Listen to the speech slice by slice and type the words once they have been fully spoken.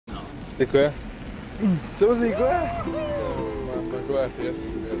C'est quoi? Tu sais pas c'est quoi? On va jouer après si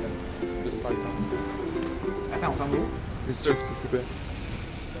vous voulez. Juste faire le temps. Attends, on s'en va où? C'est sûr que c'est quoi?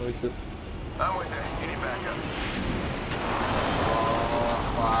 On va ici. I'm with you. You need backup.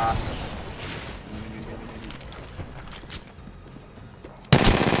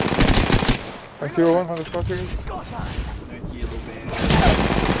 Thank you, one motherfuckers.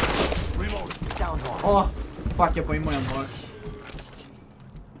 Oh! Fuck, y'a pas eu moyen de bloc.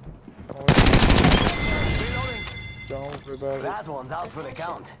 Don't worry about it. That one's out for the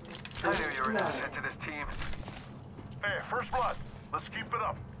count. I knew you were an asset to this team. Hey, first blood. Let's keep it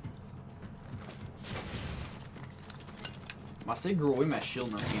up. I say grow my shield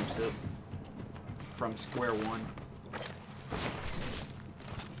in our game set. From square one.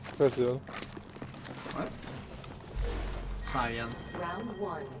 Facile. What? Ça vient. Round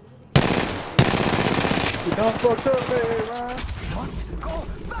 1. You don't fuck up, baby, man. What? Go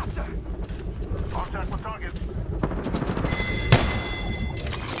faster! Contact with target.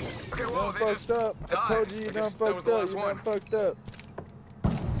 Okay, You well, done they just fucked up. I told you you I done guess that was fucked the up. last You one. done fucked up.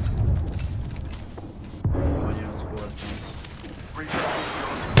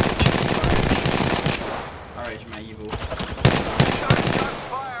 Alright, my evil. Shots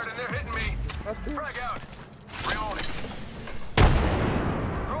fired and they're hitting me. Frag out. Reloading.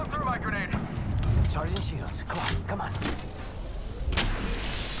 Throw through my grenade. Charging shields. Come on.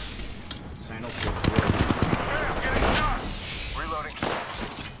 Sign up Hey, I'm getting shot. Reloading.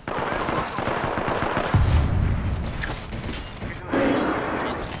 Using the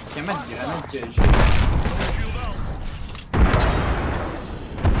Quer mais granate que j'ai. shield out.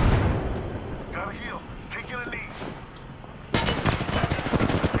 Gotta heal. Taking a knee.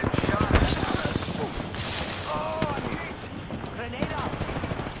 Getting shot. Oh, I'm hit. Grenade out.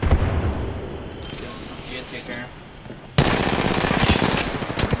 Get kicker.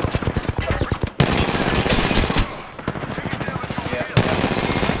 Yeah.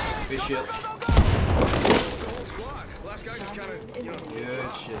 Good shit. Last guy just kinda,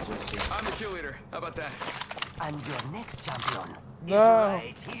 Good shit. I'm the kill leader. How about that? And your next champion is No.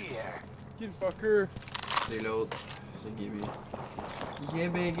 right here. You fucker. Reload. C'est Gibby.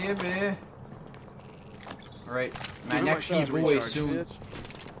 Gibby. Alright. My Give me my next shield niveau est recharge, soon. Bitch.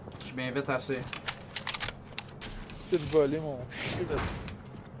 Je m'invite assez. Tu te volé mon shit.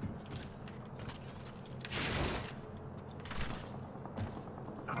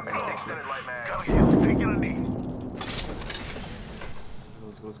 Extended light mag. Gotta heal. Taking a knee.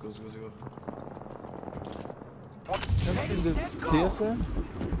 Let's go. Même si vous êtes tiré, ça?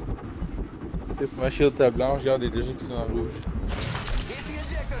 C'est ma shield ta blanche, regarde les légions qui sont en rouge. Hit the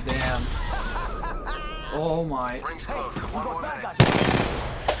injectors. Damn. Oh my. Rings close. We One got more bad minute. guys.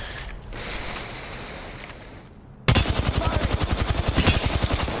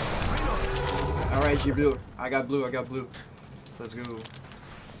 Alright, G blue. I got blue. Let's go.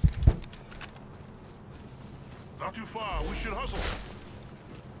 Not too far. We should hustle.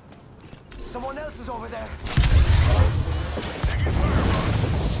 Someone else is over there. Taking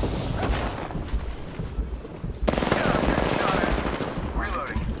fire,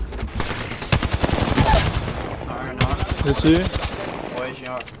 Reloading. Alright, knock. Dessus? Ouais, j'ai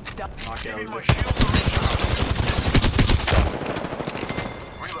un. Knock Give me out. my Là. shield to recharge.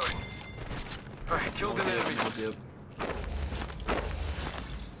 Reloading. Alright, killed an enemy. Dip.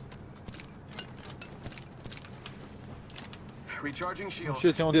 Recharging Oh shield.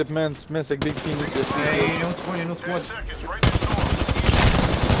 shit, ils ont des man Smith avec Big Phoenix dessus. Hey, you know what's one? 10 seconds. Right next door.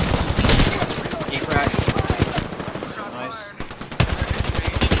 Hey, crack. Shot Nice. fired.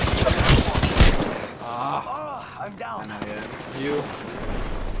 Ah. Oh, I'm down. I know, yeah. You.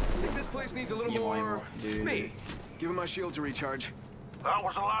 Think this place needs a little You want more more, dude. me. Give him my shield to recharge. That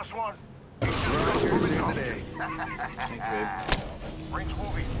was the last one. Thanks, babe. Rings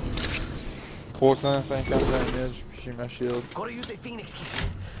moving. 350 damage, puis j'ai ma shield. Gotta use a Phoenix kit.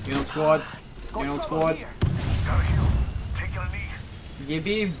 You know squad. Got You know trouble squad. here. Gotta heal. Taking a knee.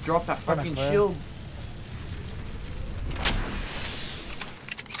 Gibby, drop that fucking man. shield.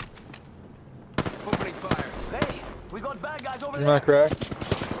 Opening fire. Hey, we got bad guys over J'ai there. ma crack.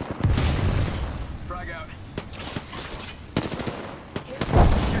 Frag out.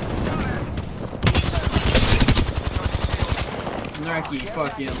 Narky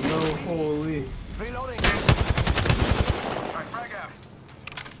fucking low, holy. Reloading. Alright, frag out.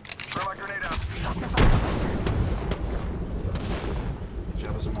 Throw my grenade out.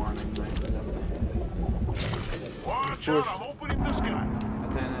 J'avais ce morning. Watch out, I'm opening this guy.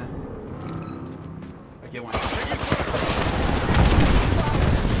 Attends. Ok, one. Taking fire.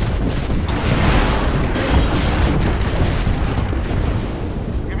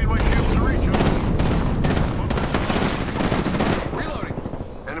 Give me my shield.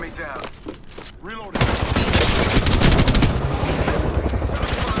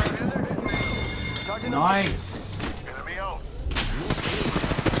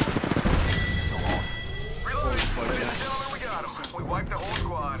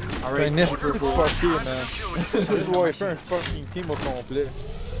 C'est un esti de fucké, man. Kill Je dois wiper un fucking team au complet.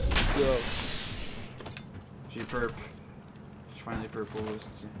 J'ai purp. J'ai finally purple,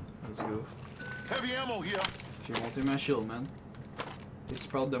 hostie. Let's go. Heavy ammo here. J'ai monté ma shield, man. Et tu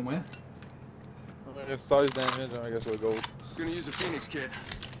parles de moi? Il reste 16 damage, I guess we'll gold. Gonna use a Phoenix kit.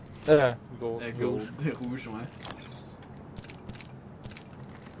 Gold. Gold. Rouge, ouais.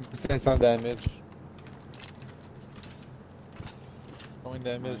 500 damage. Combien de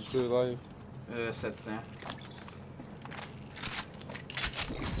damage sur live? 700.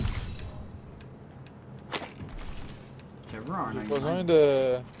 J'ai vu un J'ai angle. besoin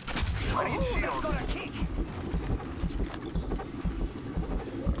de... I need shields. Got a kick.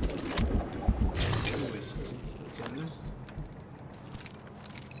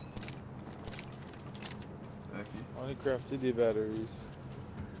 On a crafté des batteries.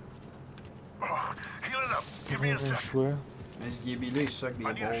 Healing up. Give me a Un sec. choix. Mais ce Gaby là, il suck des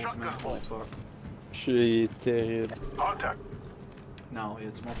balls, man. Oh fuck. Je suis terrible. Contact. Non, il y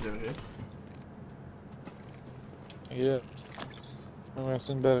a du monde pleurer. Yeah. Il me reste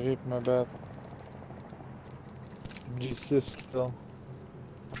une batterie pour me battre. J'ai 6 kills.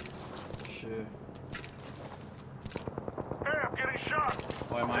 Je... Hey, I'm getting shot.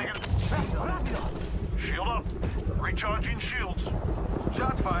 Ouais, Mike. Rapido. Shield up. Recharging shields.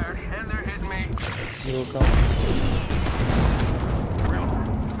 Shots fired, and they're hitting me. Il va come.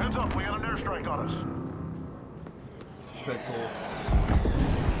 Heads up, we got an airstrike on us. Je fais le tour.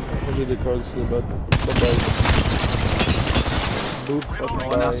 Moi j'ai des calls sur le bot. Boop, fucking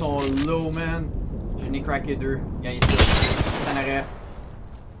On est dans bye. son low, man. J'en ai craqué 2. Y'a ici. C'est en arrière.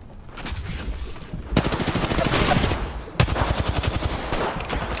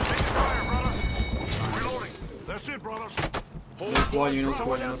 Taking fire, brothers. Reloading. That's it, brothers. No squad, you know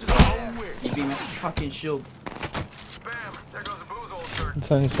squad, you know squad. Il beat my fucking shield. Bam. There goes a booze old shirt.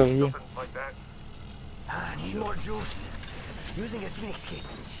 Ça en est sérieux. Something like that. Ah, need more juice. Using a Phoenix kit.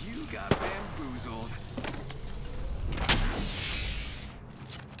 You got bamboozled.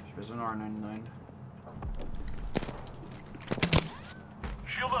 J'ai besoin d'un R99.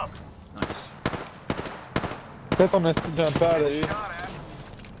 Shield up. Nice. Fais son esti jump pad, allez. Shot at.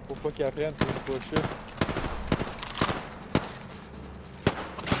 Faut pas qu'il apprenne pour une push.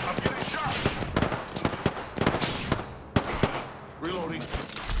 I'm getting shot. Reloading.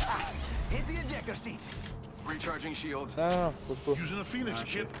 Hit the ejector seat. Recharging shields. Non, faut pas. Using the Phoenix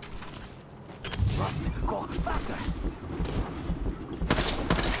kit. Rust, go faster.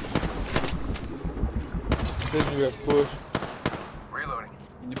 C'est une nouvelle push. Reloading.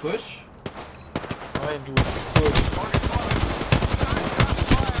 Il nous push? Ouais, une nouvelle push. Target spotted.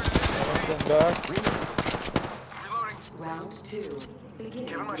 Send back. Reloading. Round 2. Begin.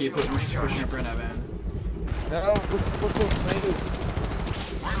 Giving my Ok, shields a push recharge. un peu en avant. Non, push.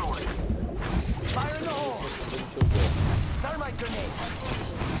 Reloading. Fire in the hole. Thermite grenade.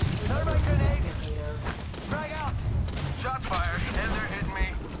 Thermite grenade. Frag out. Shots fired, and they're hitting me.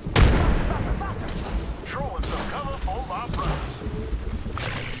 Faster, faster. Throwing some cover for my brothers.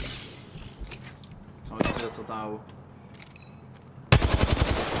 Ils sont ici, ils sont en haut.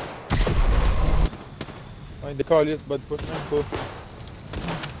 Ouais, des calices, bot push, même pas.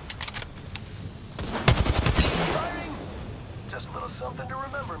 Firing. Just a little something to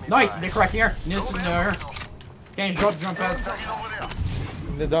remember me Nice! by. Il est craqué un! Il est sur un. 15 drop, jump pad. Target over there.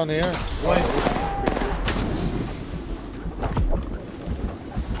 Il est down et un. Ouais.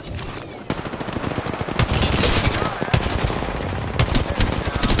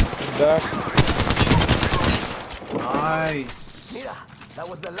 Back. Nice! Mira, that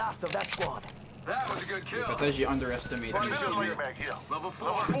was the last of that squad. That was a good kill. Peut-être j'ai underestimated Watch mes shield shields. back here. Level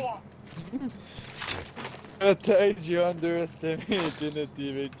 4. Peut-être j'ai underestimated notre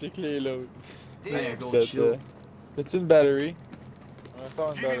teammate. Check les loads. Ouais, un gold shield. As-tu une batterie? On va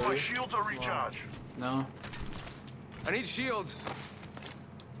sortir une Giving my batterie. shields a recharge. Non. I need shields.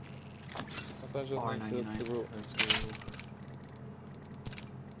 Attends, je vais te R99. c'est beau. Let's go.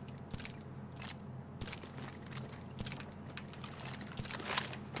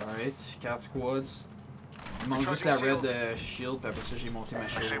 Alright, 4 squads. Il manque juste la red shield, puis après ça j'ai monté ma I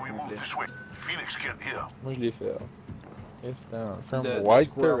say shield au we move complet. this way. Phoenix kit here. Moi je l'ai fait. Instant. From De white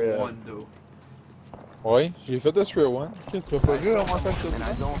to square red. one, though. Ouais, j'ai fait de square one. Qu'est-ce que tu vas pas dire? On va faire ça. And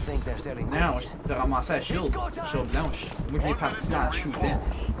I don't think they're selling Non, goods. t'as ramassé la shield. Shield blanche. Moi je l'ai parti dans le shooting.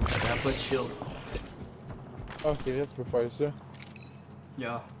 J'avais pas de shield. Ah, c'est vrai, tu peux faire ça.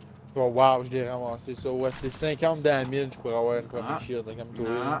 Yeah. Oh, wow, je l'ai ramassé ça. Ouais, c'est 50 damage pour avoir une première Ah. shield. Comme Non.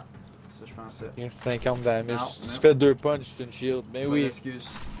 toi. Ça je pensais. Il reste 50 damage. Non, Si non. tu fais 2 punches, c'est une shield. Mais Pas oui. d'excuse.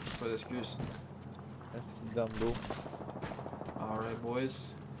 Pas d'excuse. C'est une dame d'eau. Alright boys.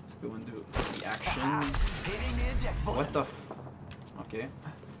 Let's go and do the action. What the f... Ok.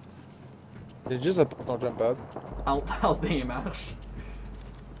 J'ai juste à ton jump pad. Alt D marche.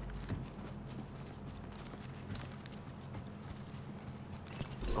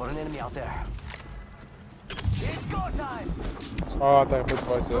 Got an enemy out there. It's go time. Ah, t'aurais pas dû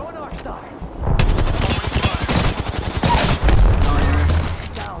faire ça. Throw an arc star.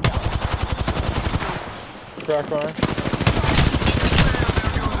 Down. Crack un.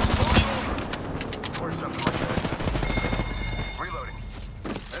 Or something like that. Reloading.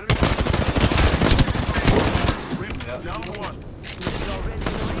 Enemy. Yep. Down to one.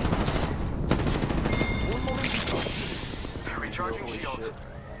 One moment. Recharging Holy shields. shit.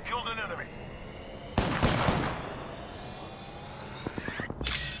 Killed an enemy.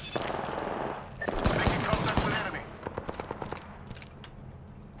 Making contact with enemy.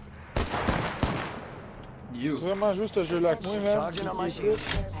 You. C'est vraiment juste ce jeu-là avec moi, man. Charging on my Ici. shield.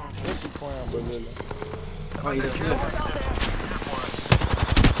 Là, c'est le point en bas là. Oh, il est là.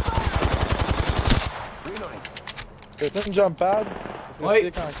 Reloading. T'as une jump pad? Ça serait Oui.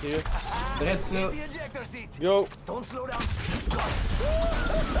 sick en crise. Drette ça. The ejector seat. Go! Don't slow down.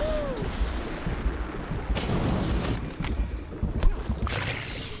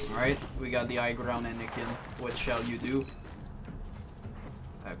 Alright, we got the high ground, Anakin. What shall you do?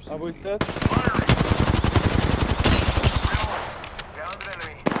 Envoie Absolutely. 7. Firing. Down an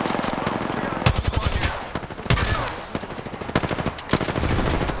enemy.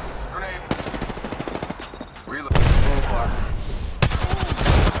 Grenade. Reload. Oh, fuck.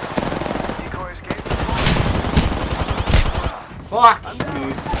 Decoy escape. Fuck!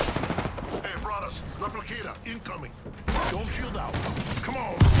 Dude. Hey, brothers. Replicator incoming. Don't shield out. Come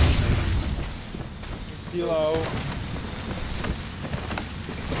on. Kilo.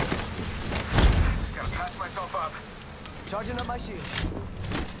 Gotta patch myself up. Charging up my shield.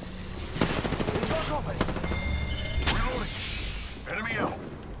 Leave open. Reloading. Enemy out.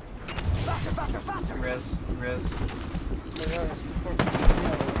 Faster, faster, faster. Res.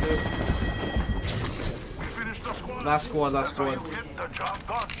 We finished the squad. Last squad. That's how you get the job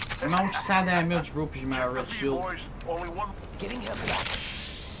done. Il manque 100 damage, bro, puis je mets un red Check the feed, shield. boys. Only one. Getting health back.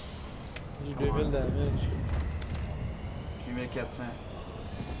 J'ai 2000 damage. J'ai 1400.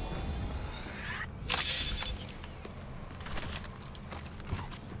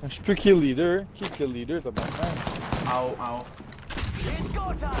 Je suis plus kill leader. Qui est kill leader, t'as pas de mal. Ow. It's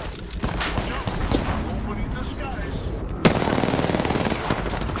go time. Opening the skies.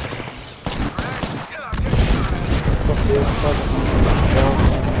 Porté, pas de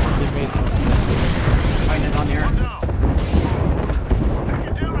limite. Find it on here. One down. Take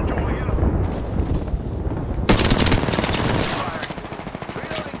your damage over here. Firing.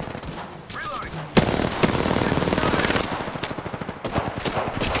 Reloading.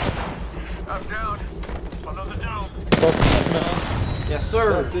 I'm down. Another down. That's it, man. Yes,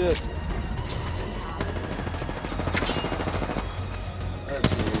 sir. That's it.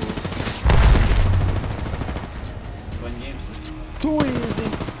 Bonne game, ça. Too easy.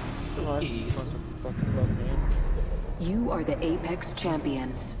 Ouais, Easy. c'est pas ça qui fucking bonne game. You are the Apex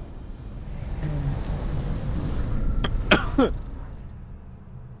champions.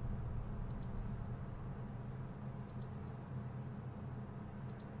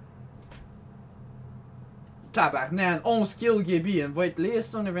 Tabarnak, 11 kills, Gaby. Elle va être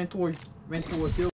lisse, on a 23 kills.